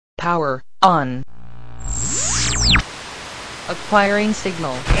Power on. Acquiring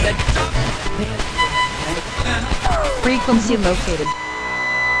signal. Frequency located.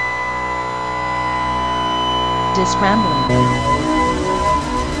 Disrambling.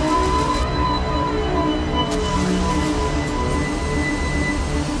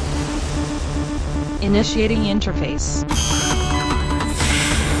 Initiating interface.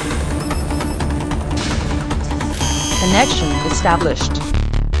 Connection established.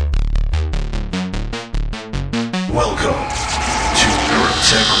 Welcome to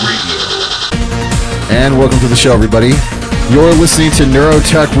Neurotech Radio. And welcome to the show, everybody. You're listening to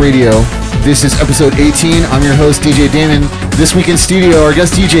Neurotech Radio. This is episode 18. I'm your host, DJ Damon. This week in studio, our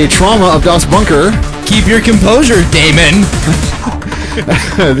guest DJ, Trauma of Das Bunker. Keep your composure, Damon.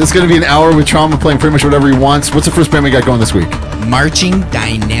 This is going to be an hour with Trauma playing pretty much whatever he wants. What's the first band we got going this week? Marching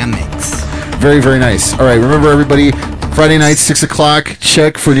Dynamics. Very, very nice. All right, remember, everybody, Friday night, 6 o'clock.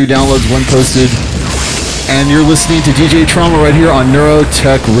 Check for new downloads when posted. And you're listening to DJ Trauma right here on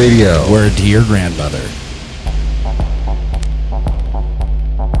Neurotech Radio. Word to your grandmother.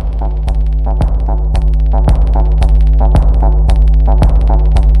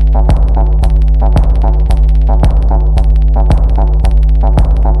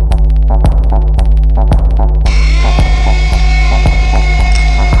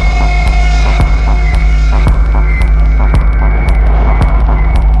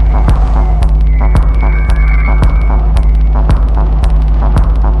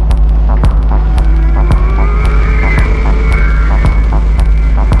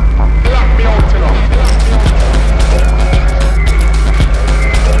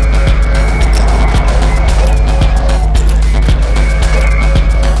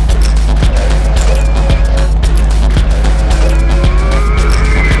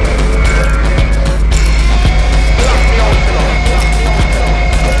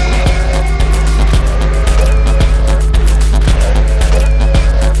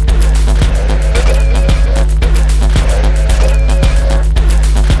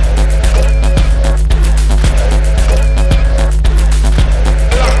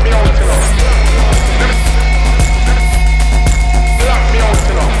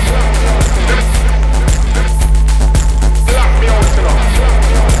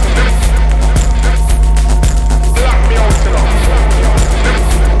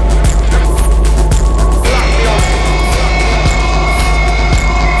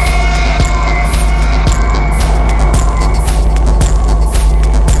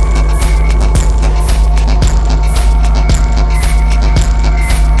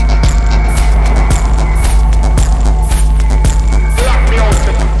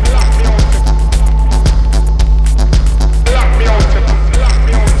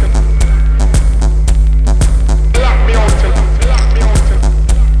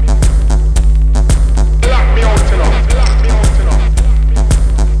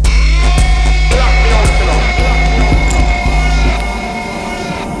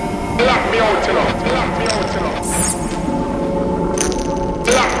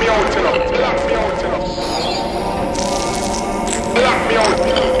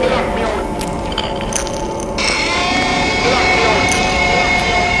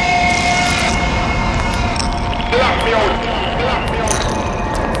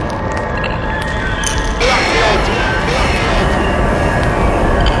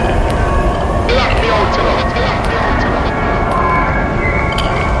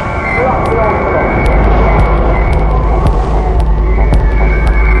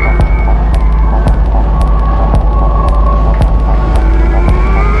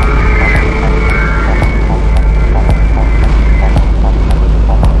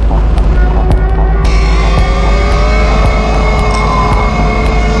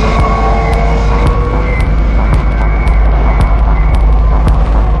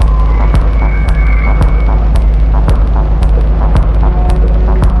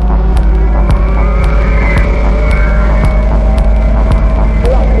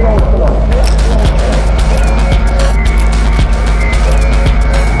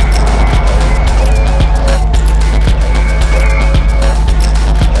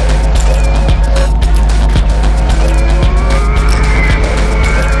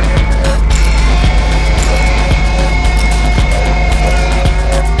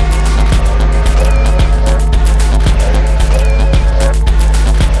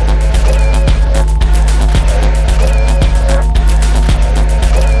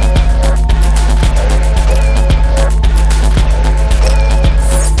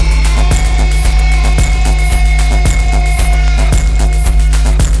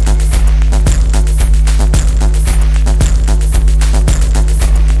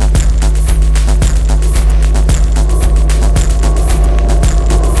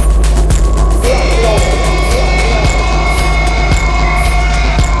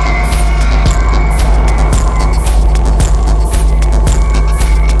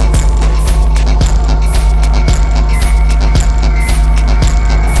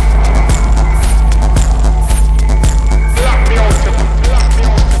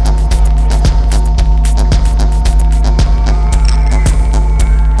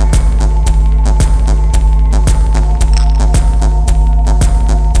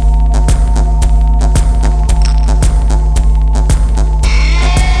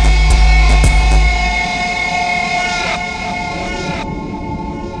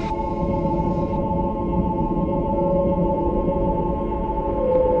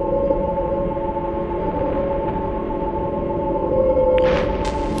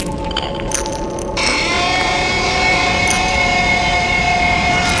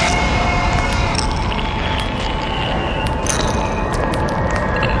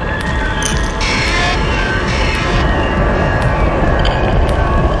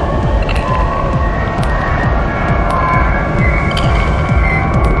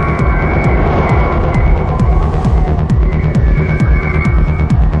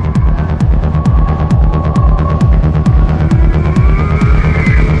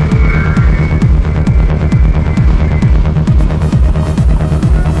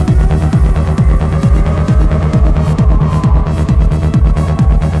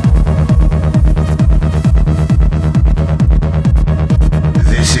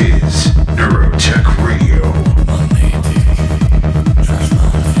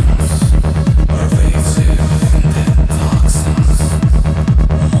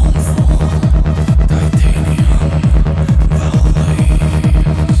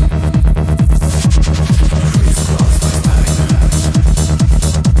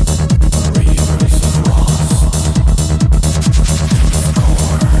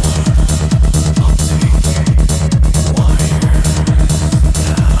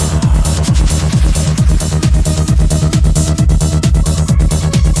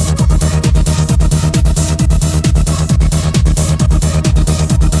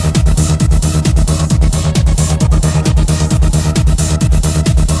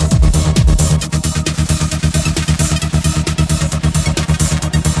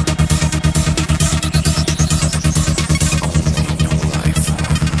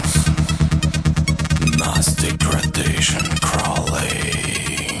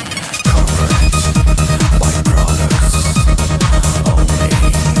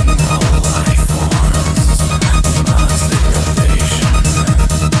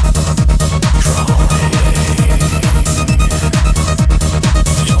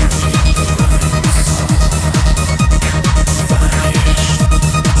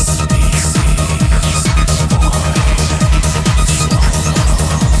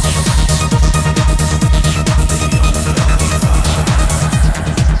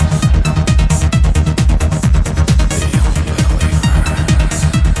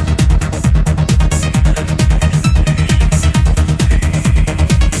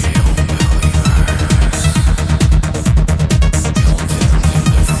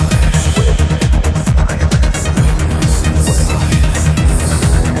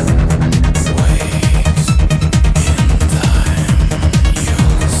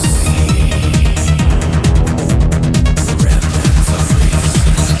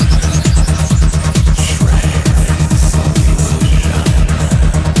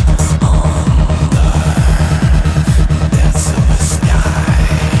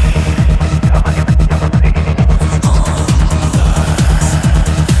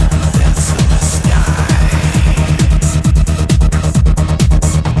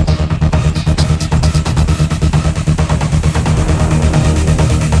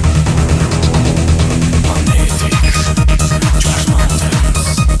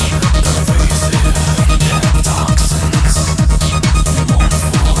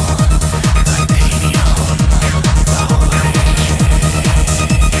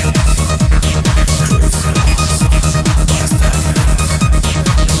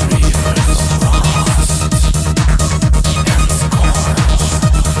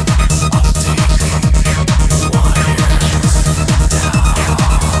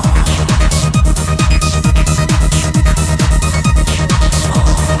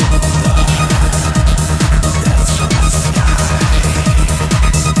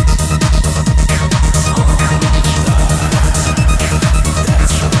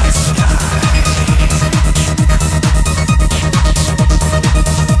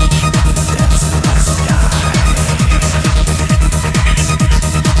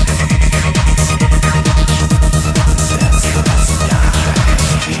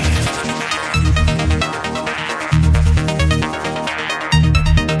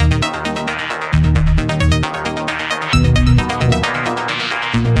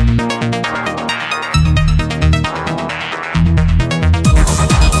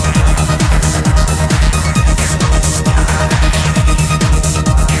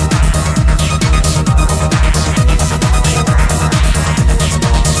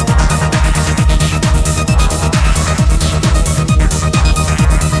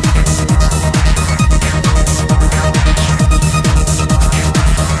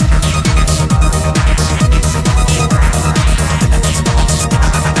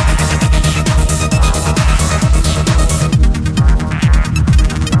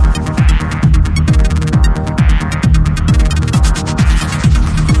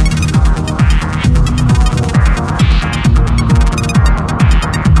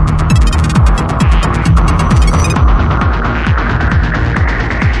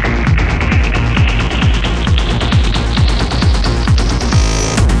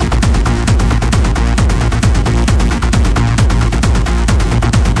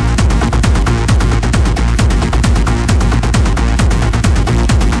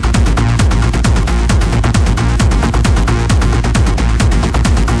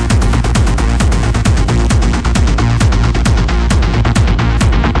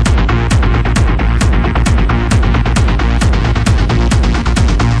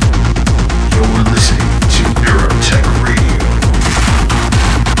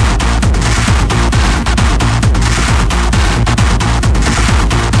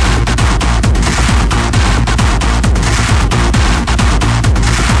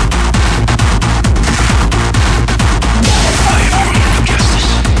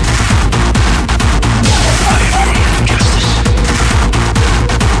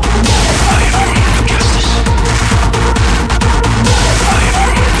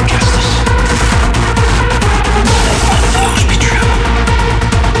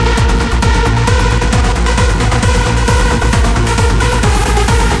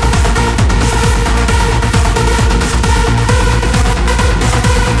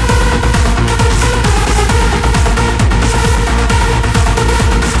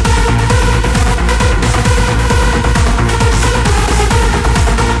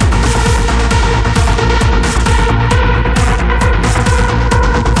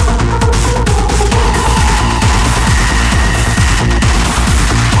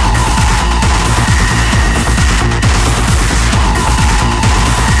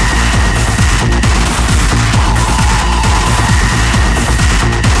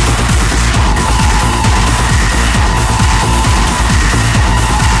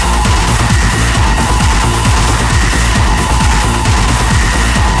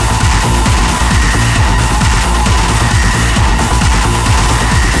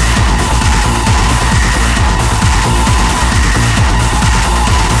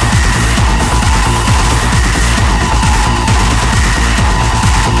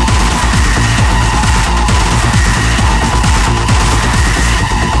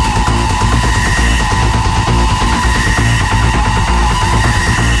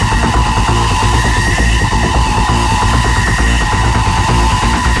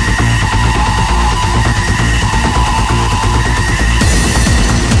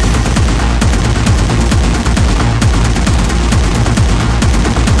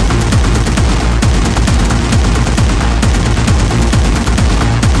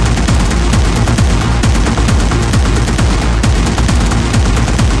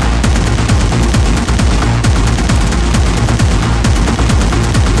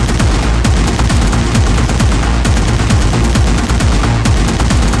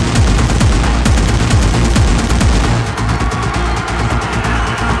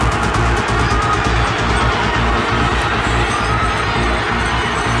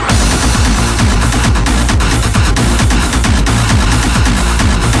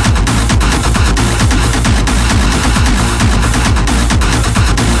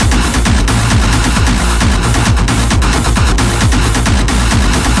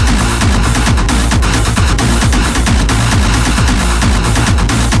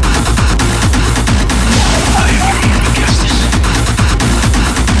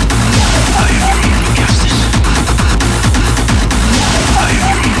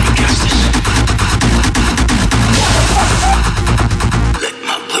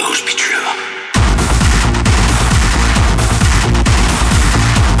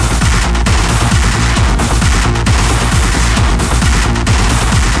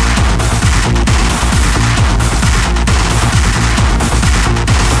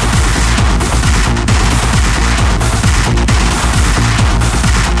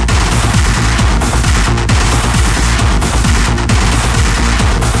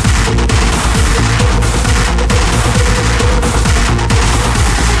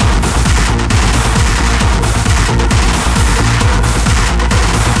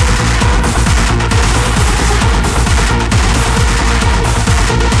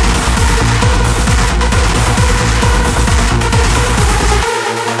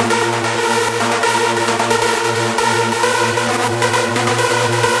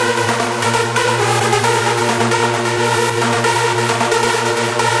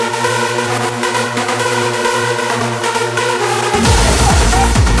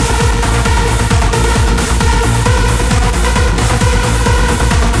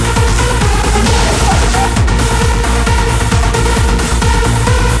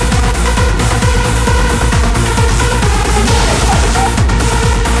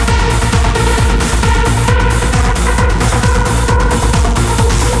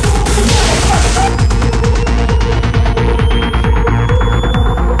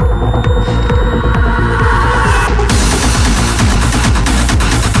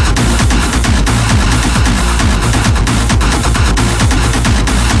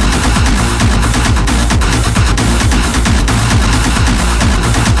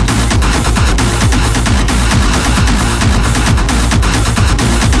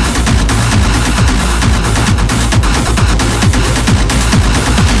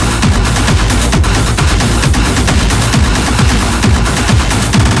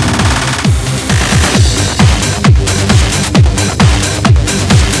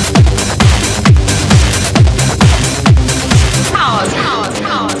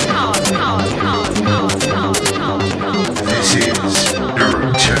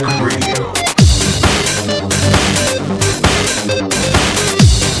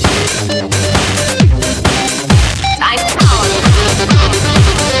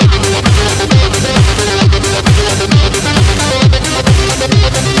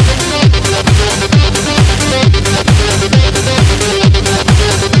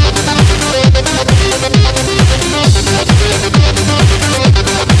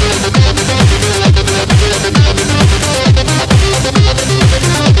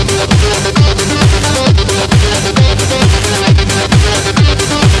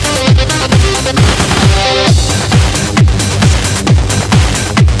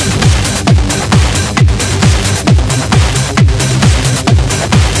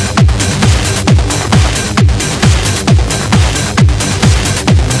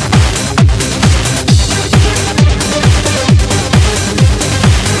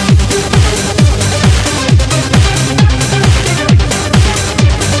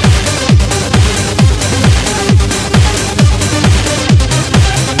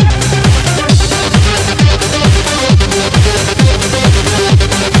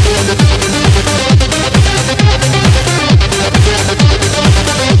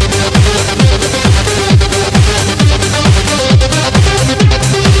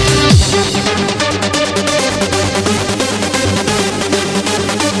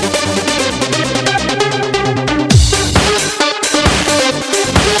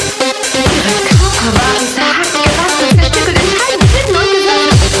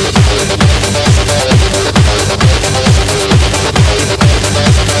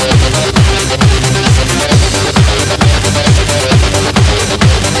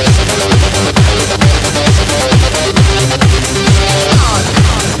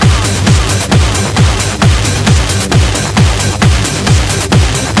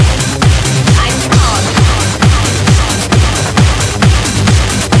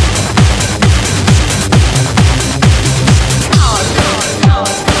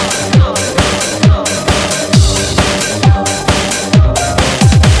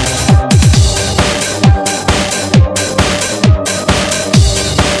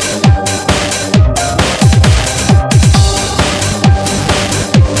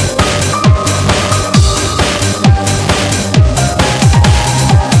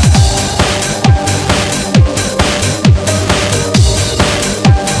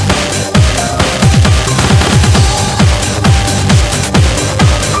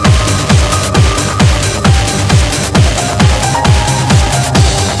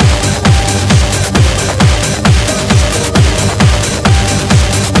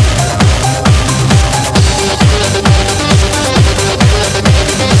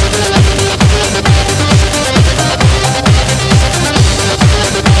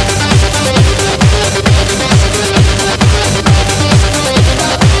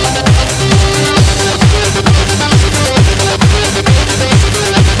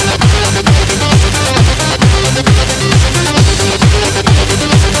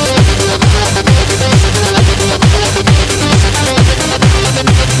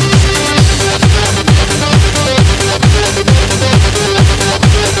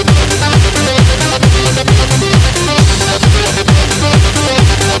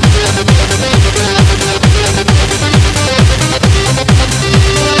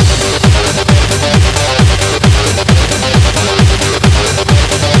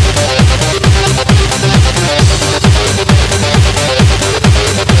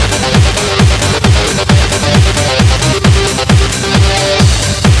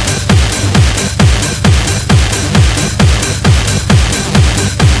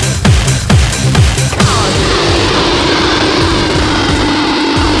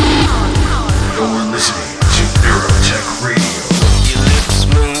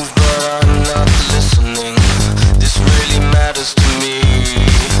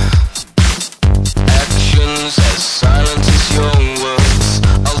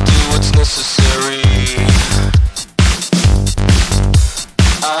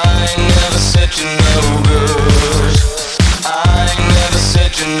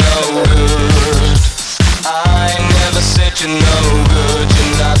 you're no good. I never said you're no good.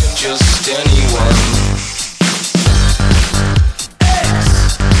 You're not just anyone.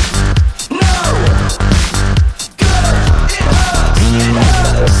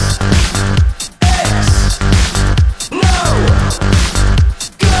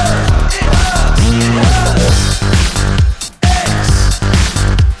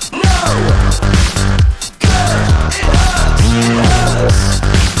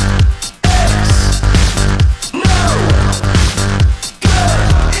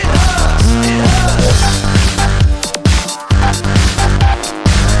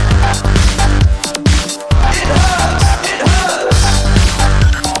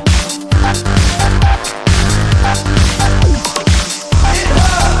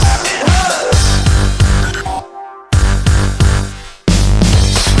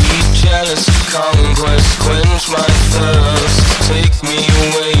 Conquest, quench my thirst, take me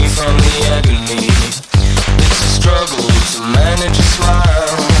away from the agony. It's a struggle to manage a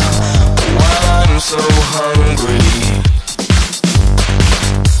smile while I'm so hungry.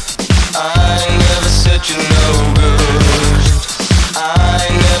 I never said you're no good. I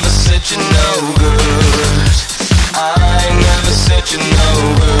never said you're no good. I never said you're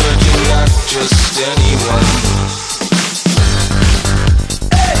no good. You're not just anyone.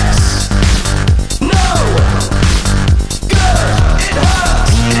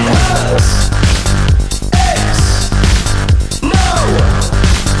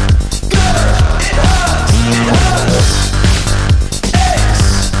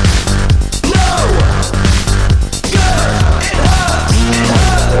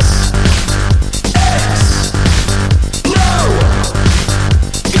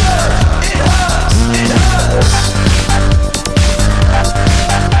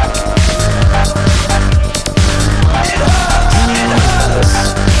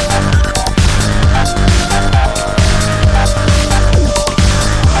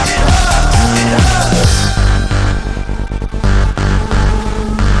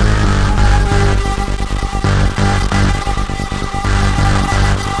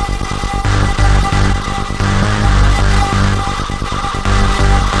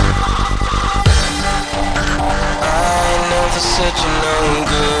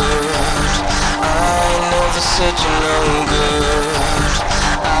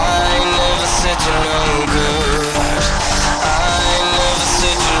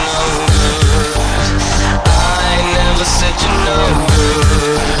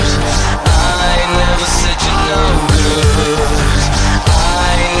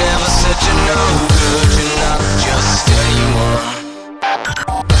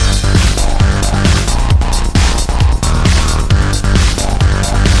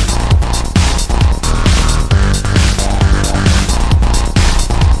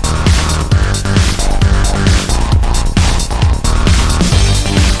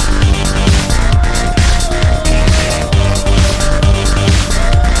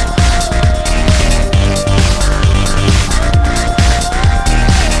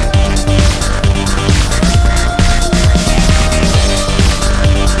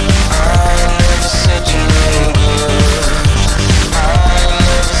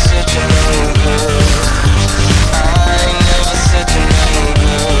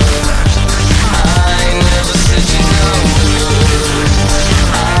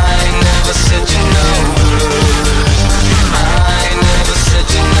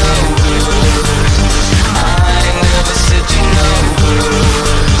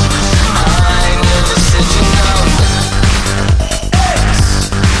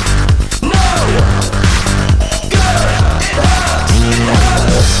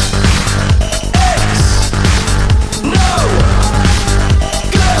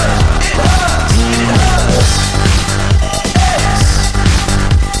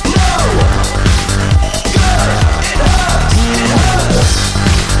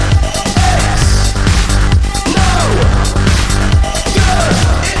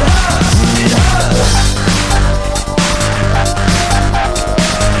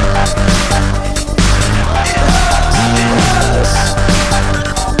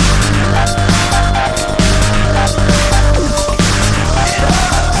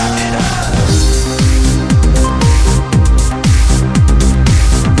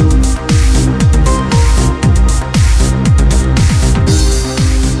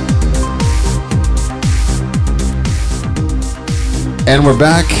 And we're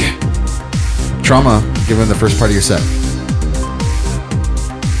back. Trauma, given the first part of your set. Oh,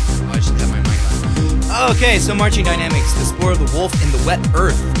 I should have my mic on. Okay, so Marching Dynamics, The Spore of the Wolf in the Wet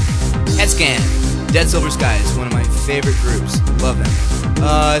Earth. Headscan, Dead Silver Skies, one of my favorite groups. Love them.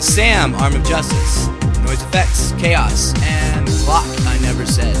 Sam, Arm of Justice. Noise Effects, Chaos, and Clock, I Never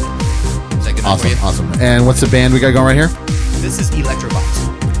Said. Is that good enough for you? Awesome. And what's the band we got going right here? This is Electrobot.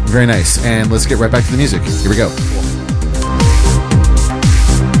 Very nice. And let's get right back to the music. Here we go.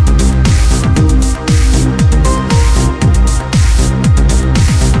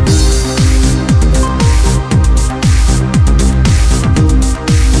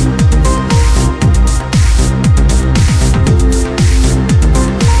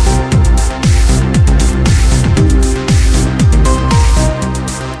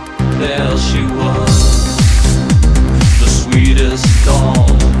 There she was, the sweetest doll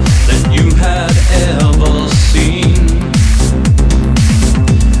that you had ever seen.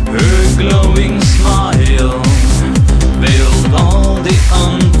 Her glowing smile veiled all the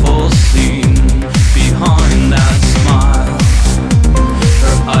unforeseen. Behind that smile,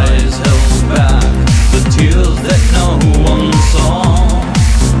 her eyes held back the tears that no one saw.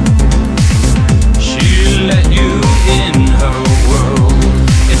 She let you in her world.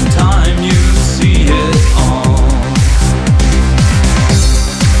 In time you see it all.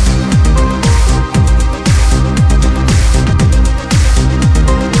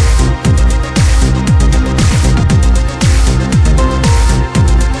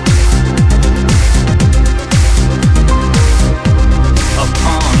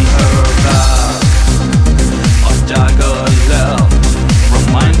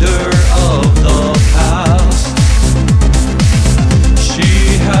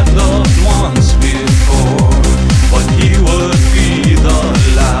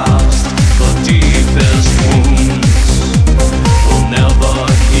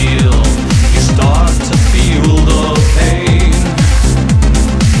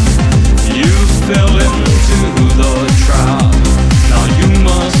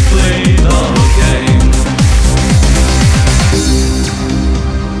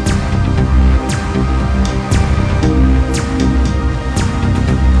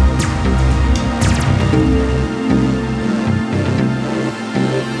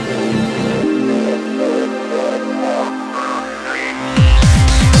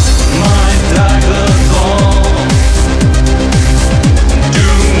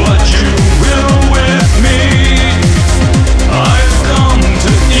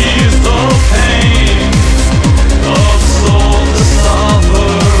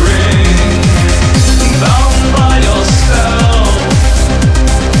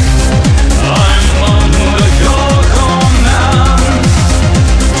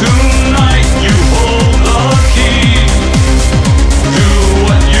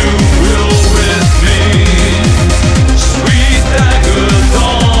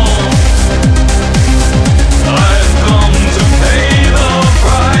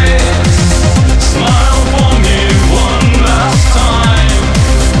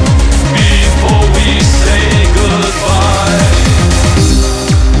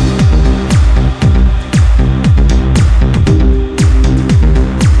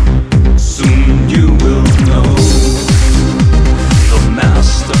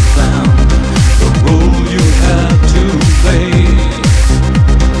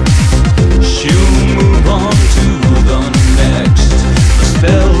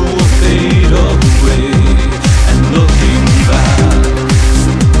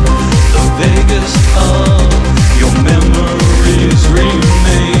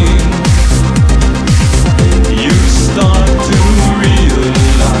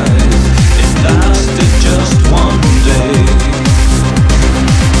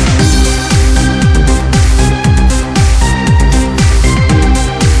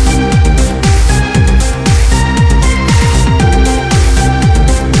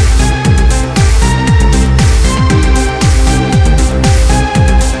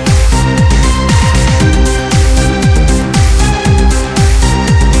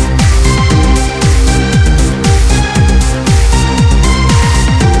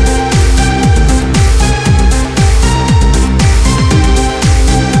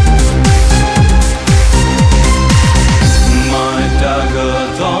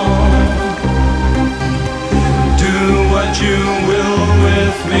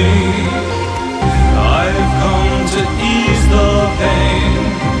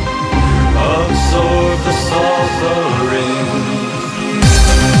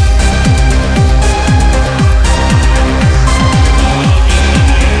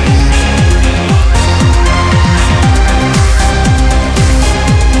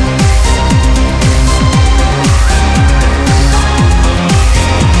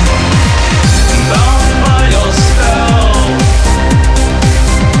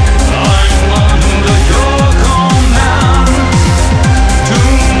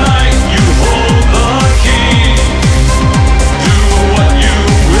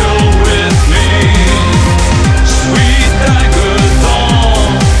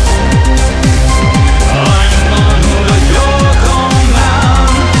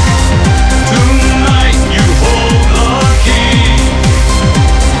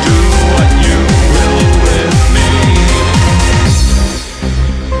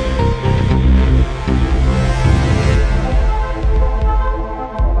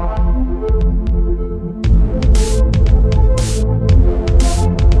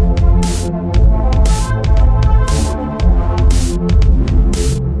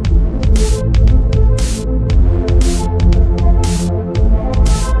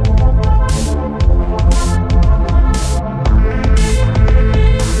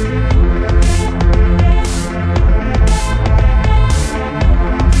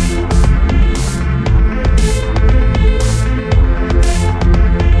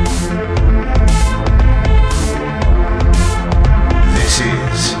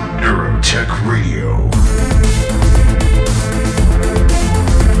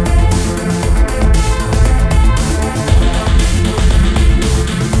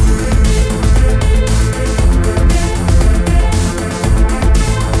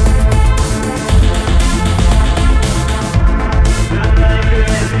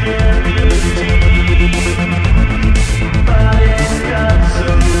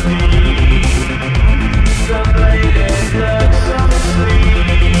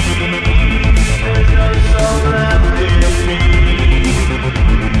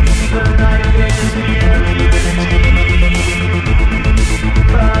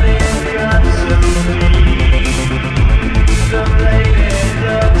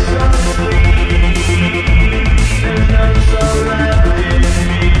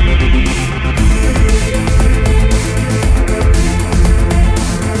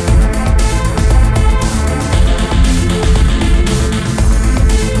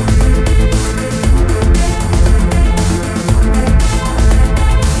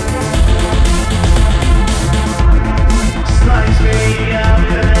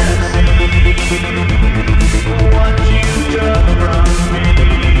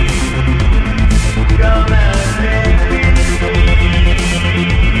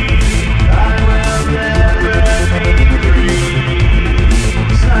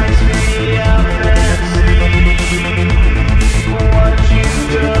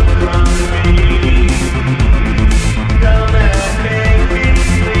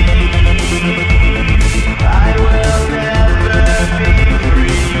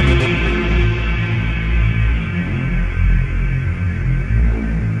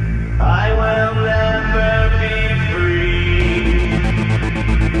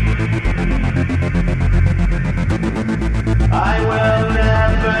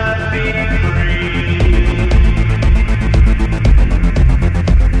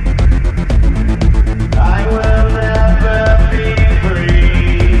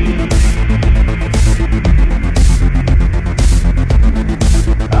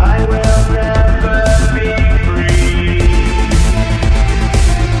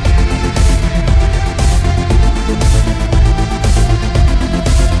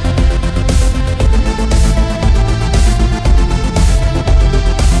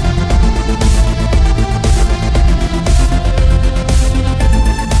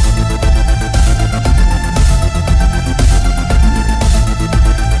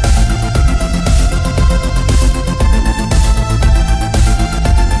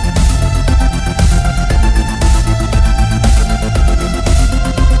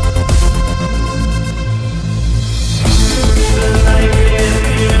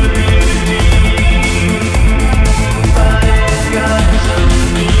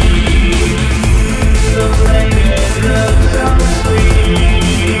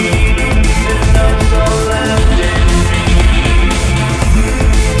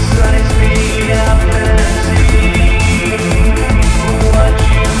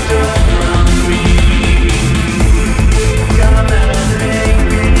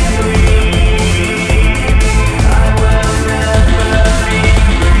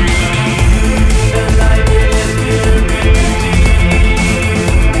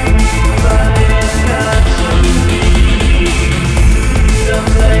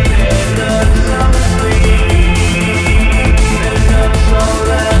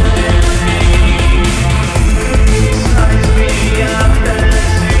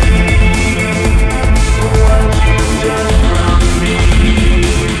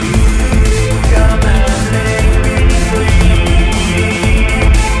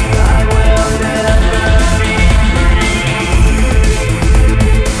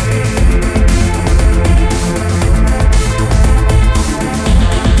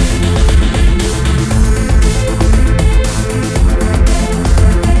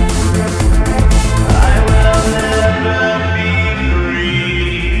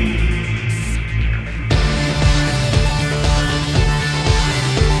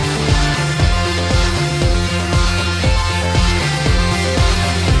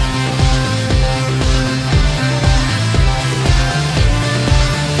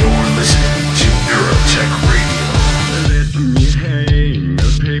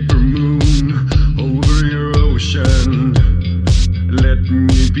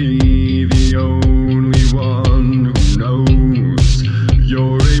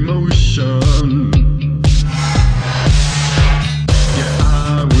 emotion. Yeah,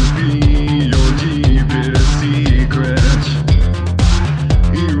 I would be your deepest secret.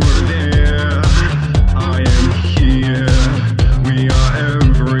 You were there, I am here. We are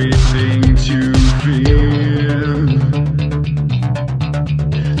everything to fear.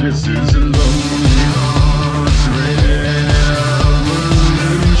 This is a lonely heart's revolution.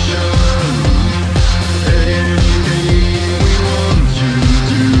 Anything we want to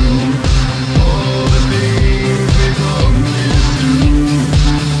do, all the things we promise to.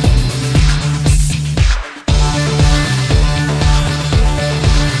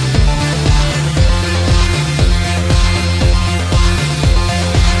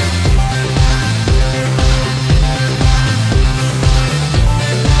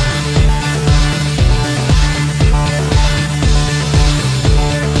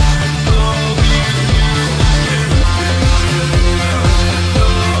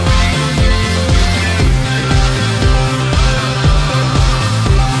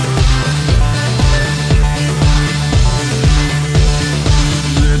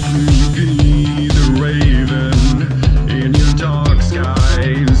 Let me be the raven in your dark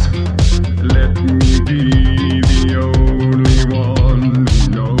skies. Let me be the only one who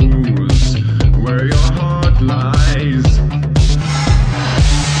knows where your heart lies.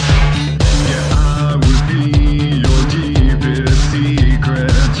 Yeah, I would be your deepest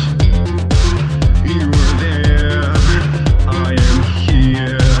secret. You were there, I am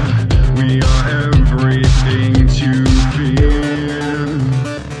here. We are everything to fear.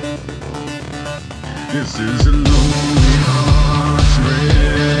 This is a lonely heart's revolution.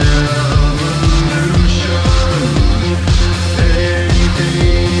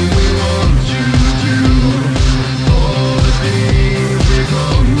 Anything we want to do, all the things we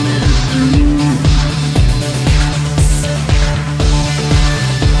promise to.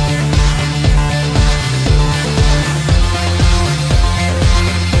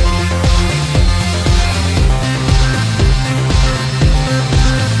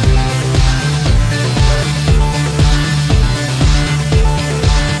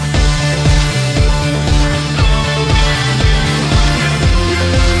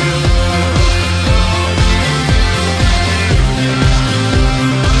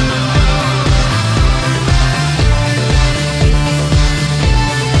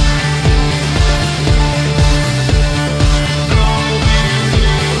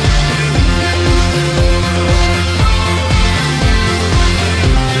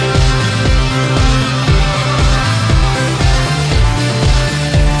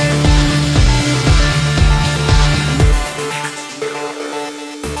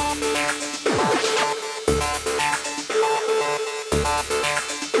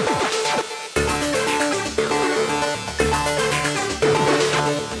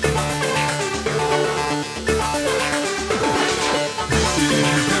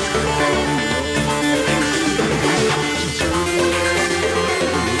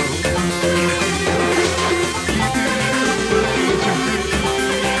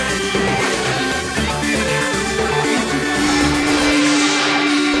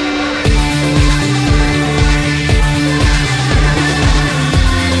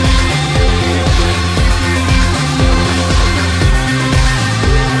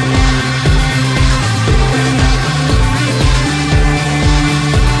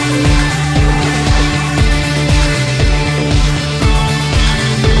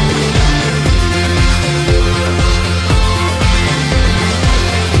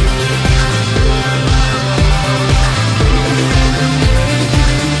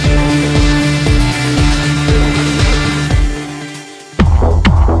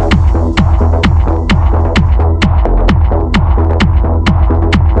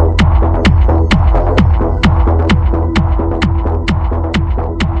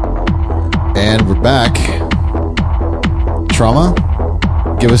 And we're back. Trauma,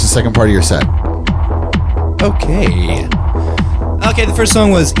 give us the second part of your set. Okay. Okay, the first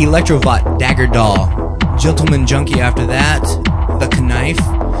song was Electrovot, Dagger Doll. Gentleman Junkie after that. The Knife.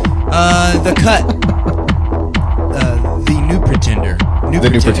 The Cut. The New Pretender. New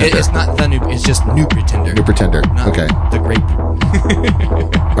Pretender. It's not the new, it's just New Pretender. New Pretender. Not Okay. The Great.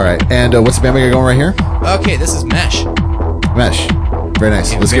 All right. And what's the band we got going right here? Okay, this is Mesh. Mesh. Very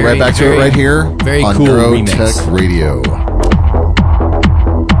nice. Yeah, Let's get very, right back to it very- right here very on cool Neurotech remix. Radio.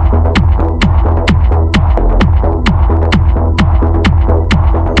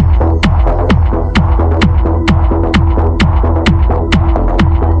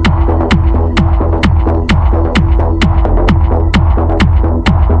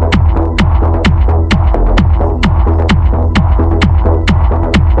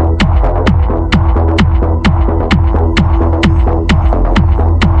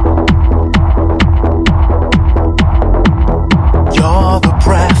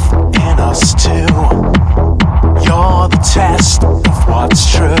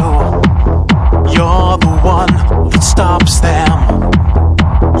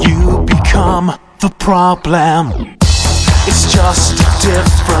 problem. It's just a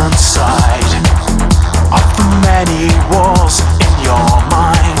different side of the many walls in your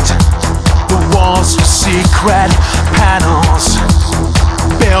mind. The walls with secret panels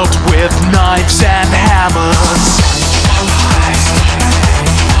built with knives and hammers.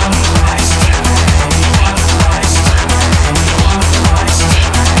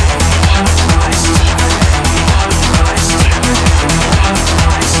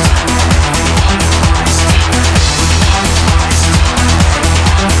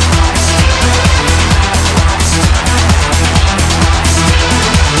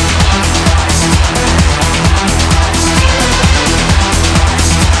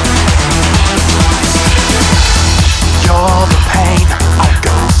 You're the pain I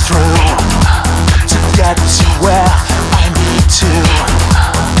go through to get to where I need to.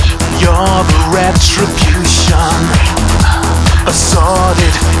 You're the retribution, a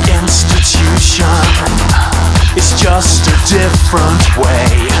sordid institution. It's just a different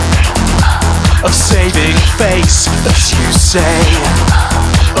way of saving face, as you say.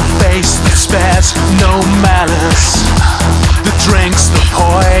 A face that spares no malice, that drinks the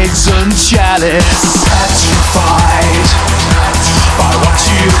poison chalice. Petrified by what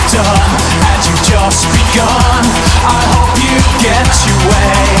you've done, and you've just begun. I hope you get your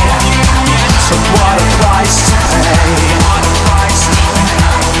way, but what a price to pay.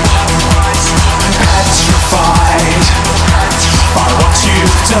 Petrified by what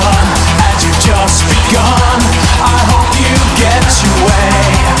you've done, and you've just begun. I hope you get your way,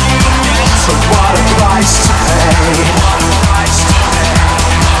 but what a price to pay.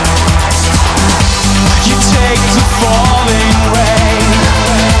 You take the falling rain,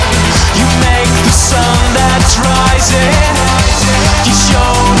 you make the sun that dries it, you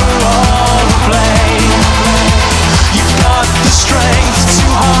shoulder all the blame. You've got the strength to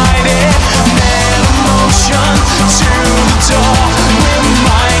hide it, nail emotion to the door.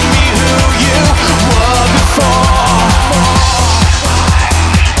 Remind me who you were before.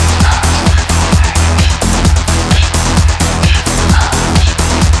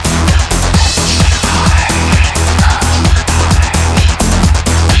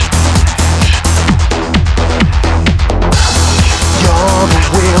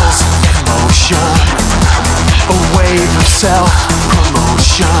 A wave of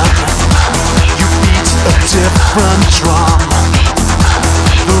self-promotion. You beat a different drum.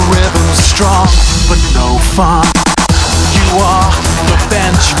 The rhythm's strong, but no fun. You are the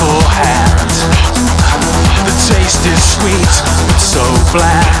vengeful hand. The taste is sweet, but so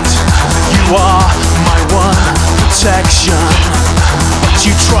bland. You are my one protection, but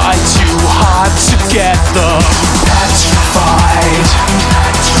you try too hard to get the petrified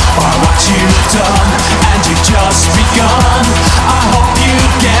by what you've done, and you've just begun. I hope you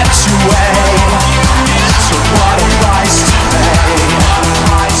get your way, so what a price to pay.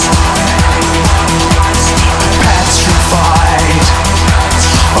 Petrified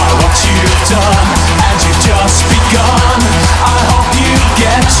by what you've done, and you've just begun. I hope you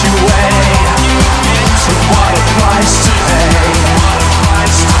get your way, so what a price to pay.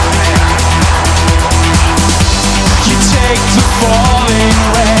 You take the falling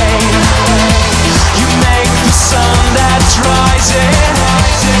rain, you make the sun that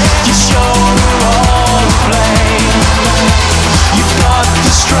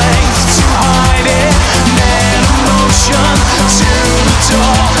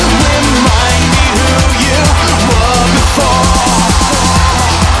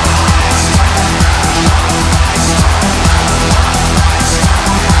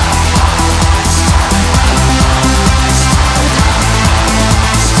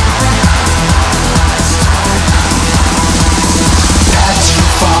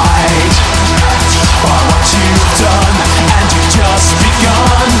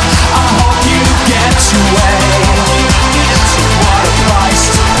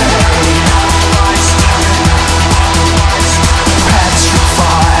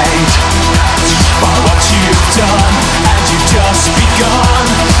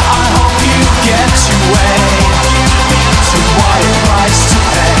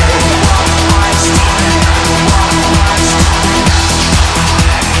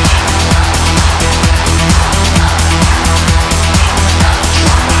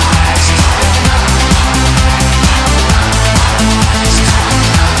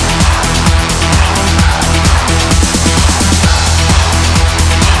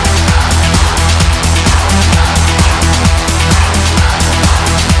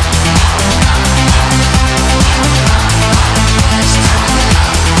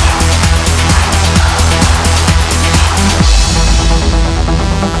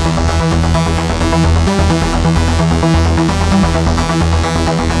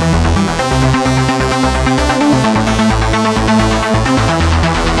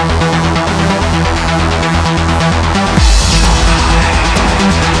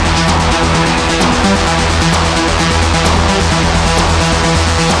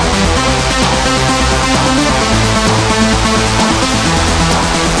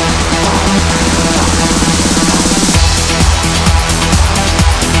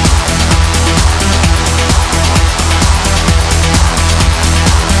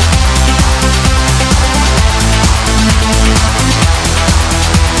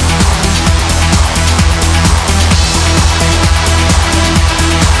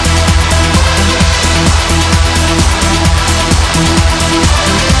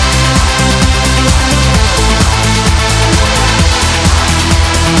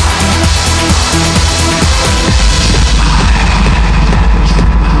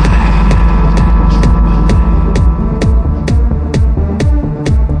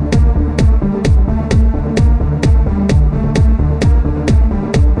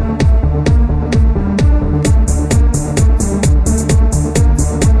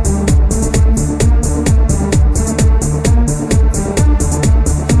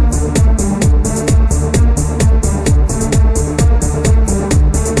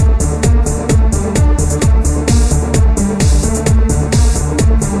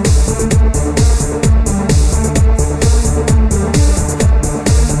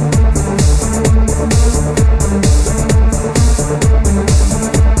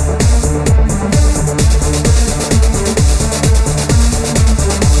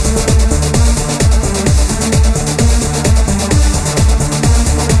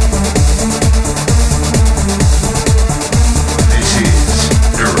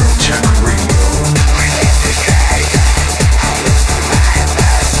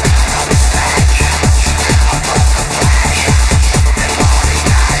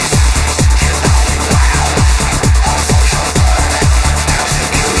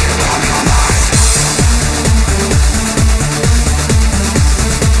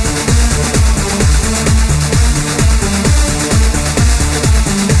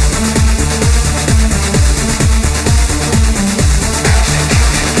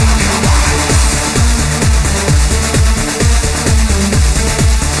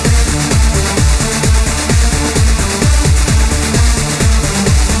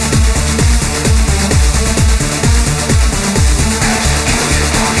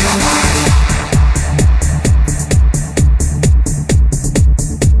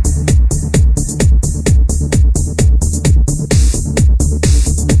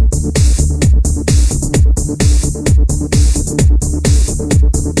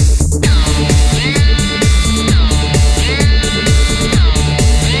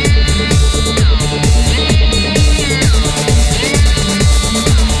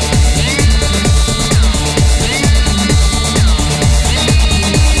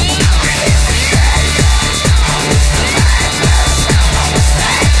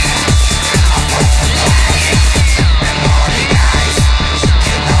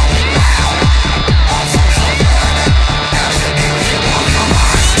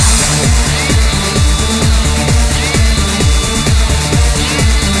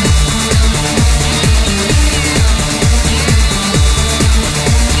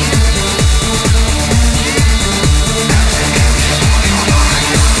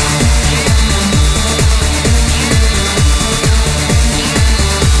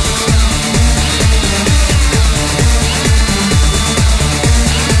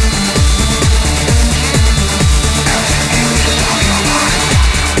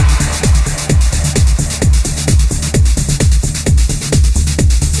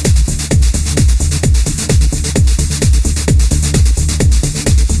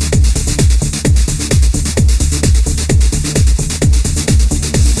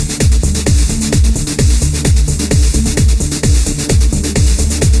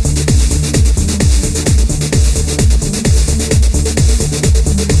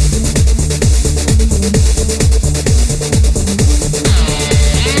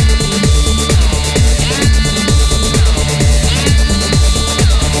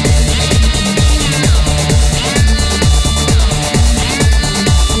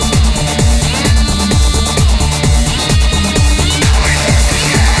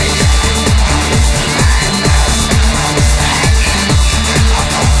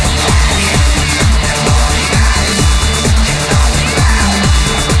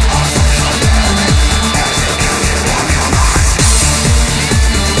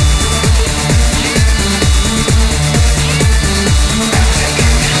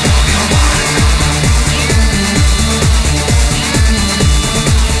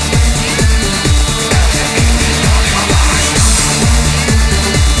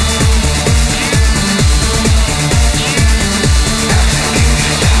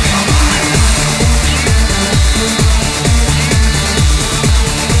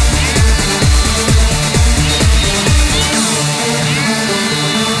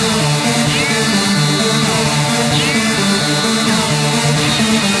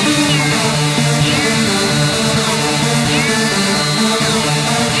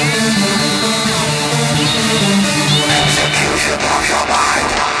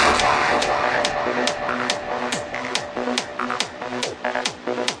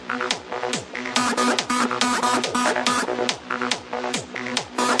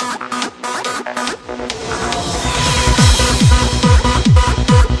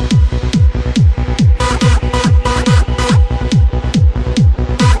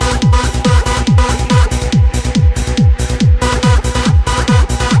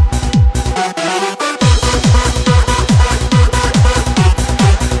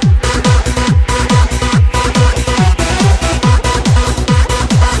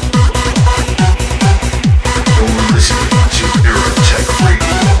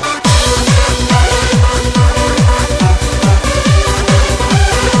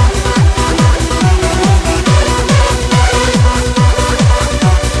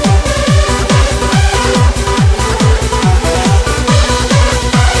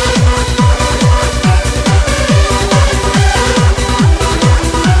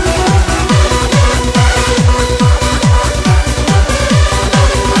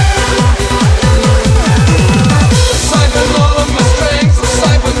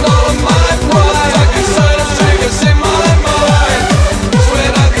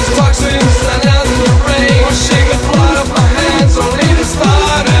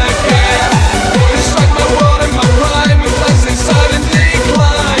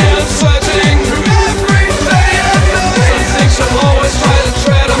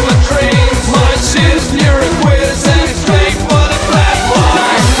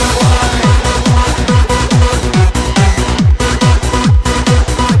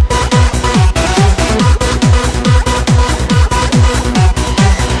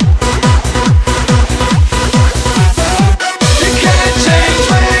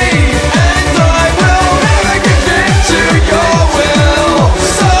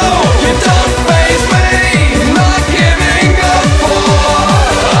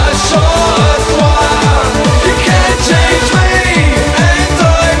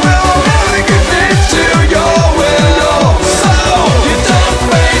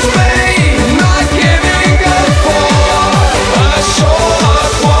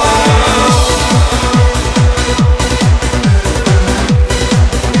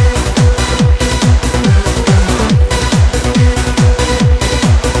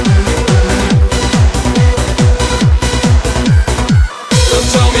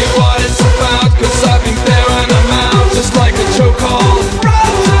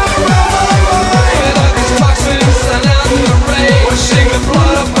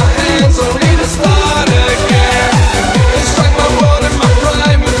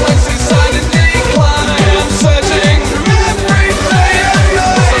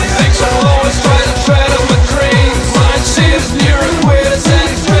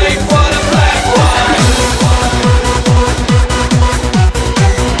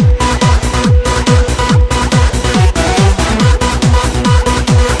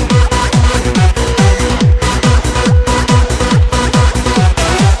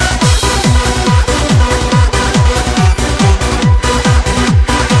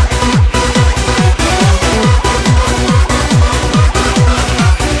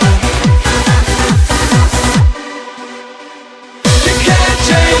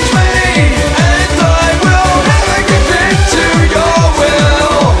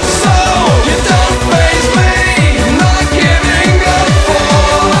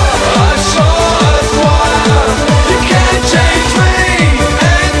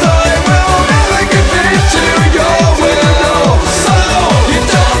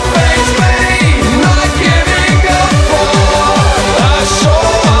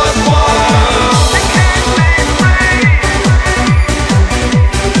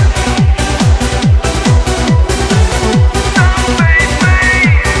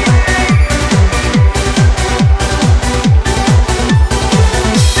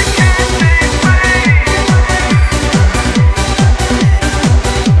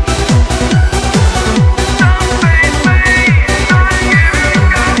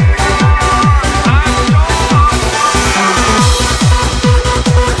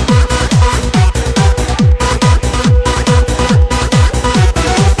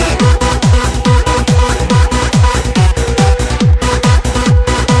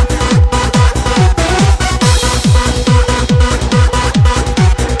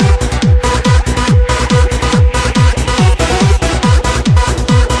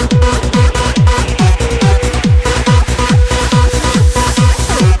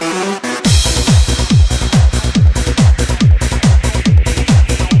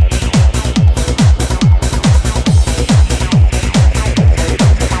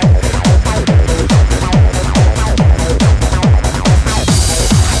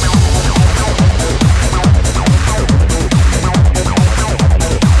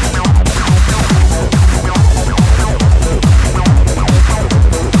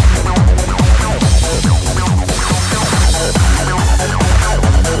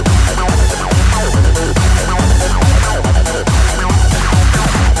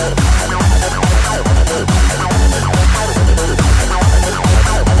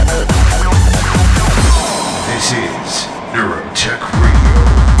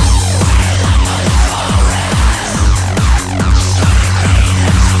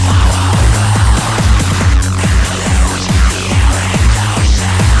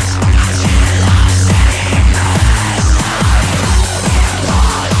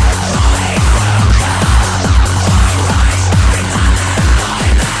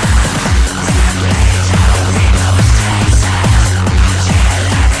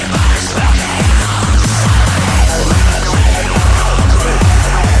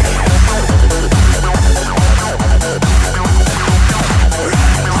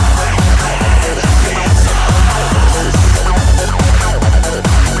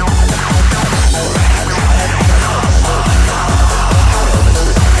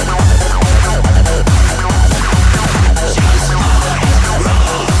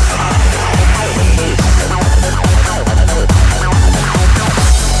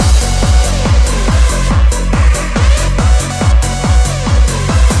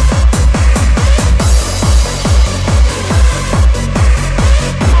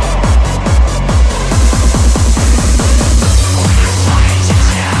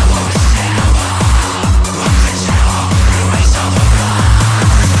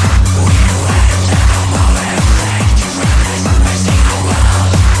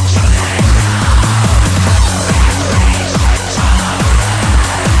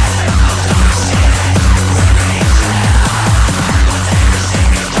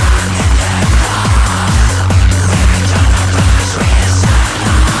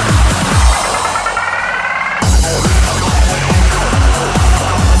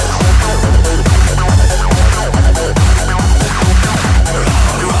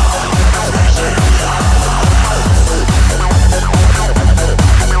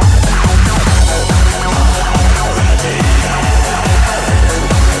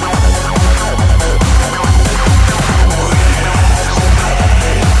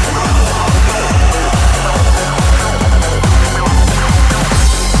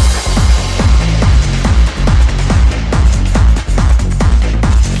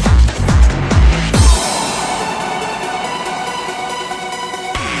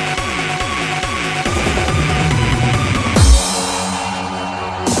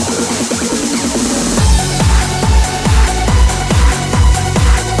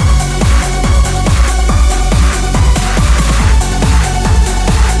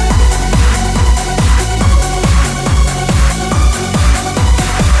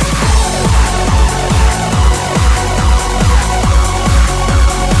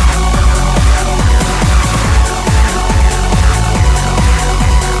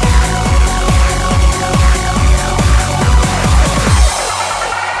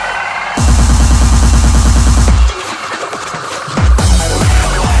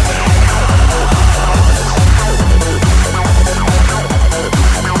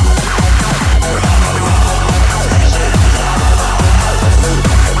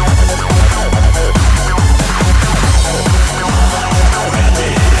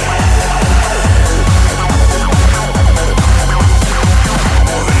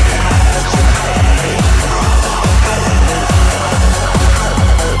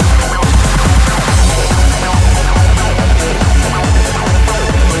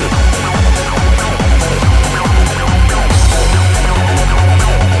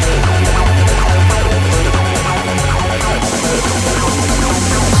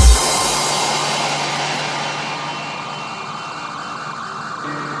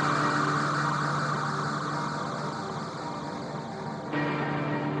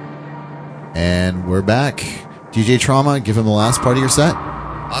And we're back. DJ Trauma, give him the last part of your set.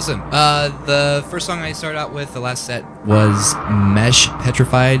 Awesome. The first song I started out with, the last set, was Mesh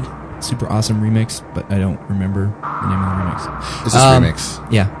Petrified. Super awesome remix, but I don't remember the name of the remix. It's just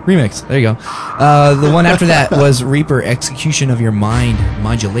remix. Yeah, remix. There you go. The one after that was Reaper Execution of Your Mind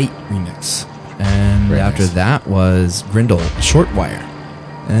Modulate remix. And Very after nice. that was Grindle Shortwire.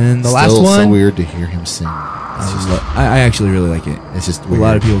 And the last Still one... so weird to hear him sing. I actually really like it. It's just A weird.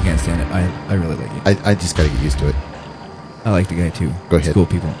 lot of people can't stand it. I really like it. I just gotta get used to it. I like the guy too. Go He's ahead. cool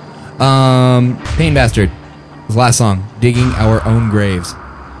people. Pain Bastard. His last song, Digging Our Own Graves.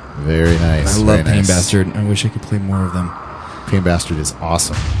 Very nice. I love very Pain nice. Bastard. I wish I could play more of them. Pain Bastard is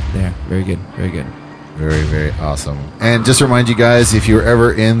awesome. There. Very good. Very good. Very, very awesome. And just to remind you guys, if you're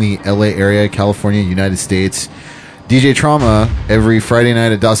ever in the LA area, California, United States, DJ Trauma every Friday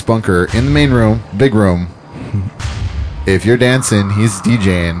night at Das Bunker in the main room, big room. If you're dancing, he's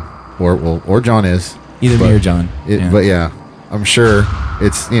DJing, or John is. Either me or John. Yeah. But yeah, I'm sure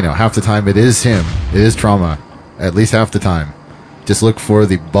it's, half the time it is him. It is Trauma. At least half the time. Just look for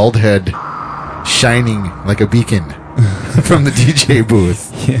the bald head shining like a beacon from the DJ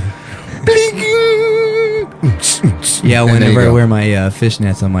booth. Yeah. Yeah, And there you whenever I go. wear my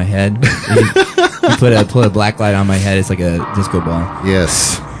fishnets on my head, you put a black light on my head, it's like a disco ball.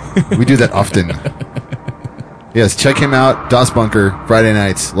 Yes. We do that often. Yes, check him out. Das Bunker, Friday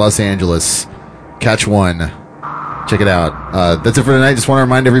nights, Los Angeles. Catch one. Check it out. That's it for tonight. Just want to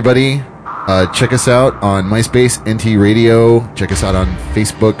remind everybody, check us out on MySpace, NT Radio. Check us out on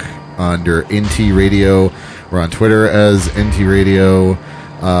Facebook under NT Radio. We're on Twitter as NT Radio.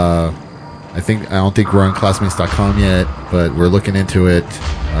 I don't think we're on classmates.com yet, but we're looking into it.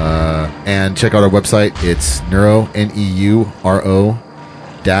 And check out our website. It's neuro, Neuro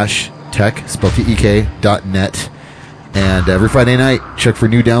 -tech, spelled TEK.net. And every Friday night, check for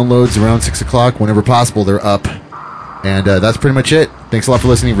new downloads around 6 o'clock. Whenever possible, they're up. And that's pretty much it. Thanks a lot for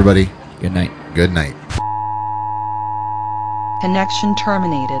listening, everybody. Good night. Good night. Connection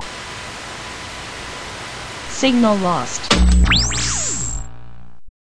terminated. Signal lost.